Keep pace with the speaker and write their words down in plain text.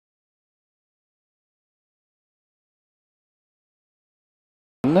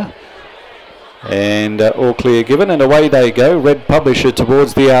1. And all clear given, and away they go. Red Publisher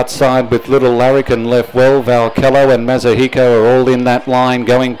towards the outside with Little Larrikin left well. Valcallo and Mazahiko are all in that line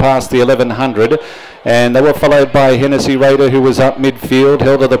going past the 1100. And they were followed by Hennessy Raider, who was up midfield.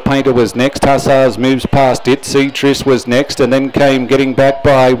 Helder the Painter was next. Hussars moves past it. Tris was next, and then came getting back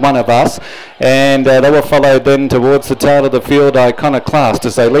by One of Us. And they were followed then towards the tail of the field, Iconoclast,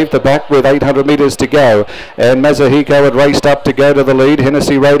 as they leave the back with 800 metres to go. And Mazahiko had raced up to go to the lead.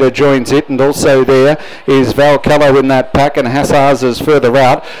 Hennessy Raider joins it, and also there is Valcallo in that pack, and Hussars is further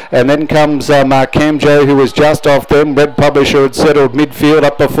out. And then comes Markamjo, who was just off them. Red Publisher had settled midfield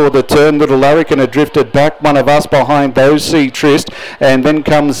up before the turn. Little Larrikin had drifted back. One of Us behind those. Trist, and then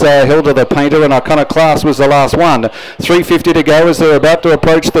comes Helder the Painter, and Iconoclast was the last one. 350 to go as they're about to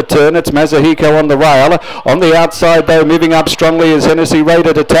approach the turn. It's Mazahiko on the rail. On the outside though, moving up strongly is Hennessy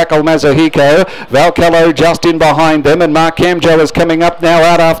Raider to tackle Mazahiko. Valcallo just in behind them, and Markamjo is coming up now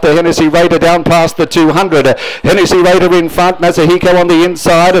out after Hennessy Raider down past the 200. Hennessy Raider in front, Mazahiko on the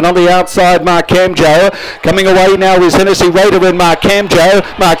inside, and on the outside Markamjo. Coming away now is Hennessy Raider and Markamjo.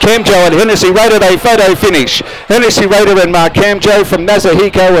 Markamjo and Hennessy Raider, they photo finish. Hennessy Raider and Markamjo. From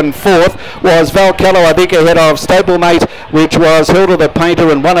Mazahiko, and fourth was Valcallo, I think, ahead of Stablemate, which was Helder the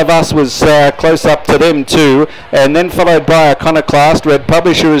Painter, and One of Us was close up to them too, and then followed by Iconoclast. Red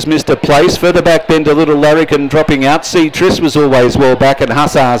Publisher has missed a place. Further back then to Little Larrikin dropping out. Tris was always well back, and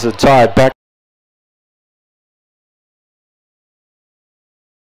Hussars are tied back.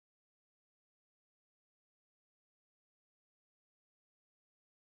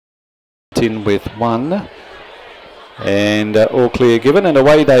 In with 1. And all clear given, and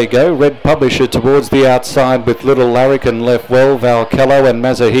away they go. Red Publisher towards the outside with Little Larrikin left well. Valcallo and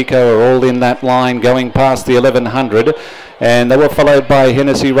Mazahiko are all in that line going past the 1100. And they were followed by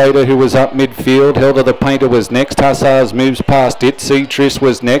Hennessy Raider, who was up midfield. Helder the Painter was next. Hussars moves past it. Tris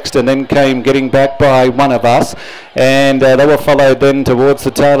was next, and then came getting back by One of Us. And they were followed then towards the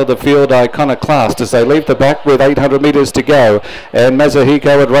tail of the field, Iconoclast, as they leave the back with 800 metres to go. And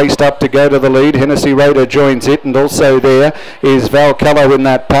Mazahiko had raced up to go to the lead. Hennessy Raider joins it, and also there is Valcallo in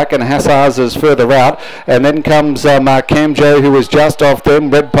that pack, and Hussars is further out. And then comes Markamjo, who was just off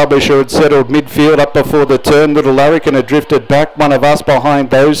them. Red Publisher had settled midfield up before the turn. Little Larrikin had drifted back. One of Us behind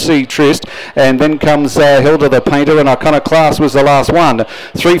those. Trist, and then comes Helder the Painter, and Iconoclast was the last one.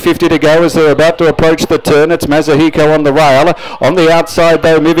 350 to go as they're about to approach the turn. It's Mazahiko on the rail. On the outside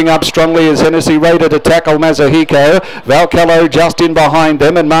though, moving up strongly is Hennessy Raider to tackle Mazahiko. Valcallo just in behind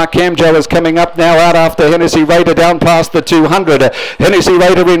them, and Markamjo is coming up now out after Hennessy Raider down past the 200. Hennessy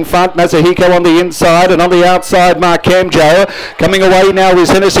Raider in front, Mazahiko on the inside, and on the outside Markamjo. Coming away now is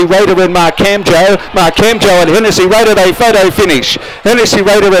Hennessy Raider and Markamjo. Markamjo and Hennessy Raider, they photo finish. Hennessy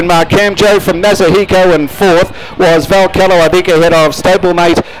Raider and Markamjo. From Mazahiko, and fourth was Valcallo, I think, ahead of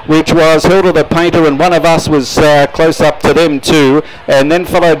Stablemate, which was Helder the Painter, and One of Us was close up to them too, and then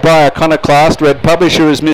followed by Iconoclast. Red Publisher is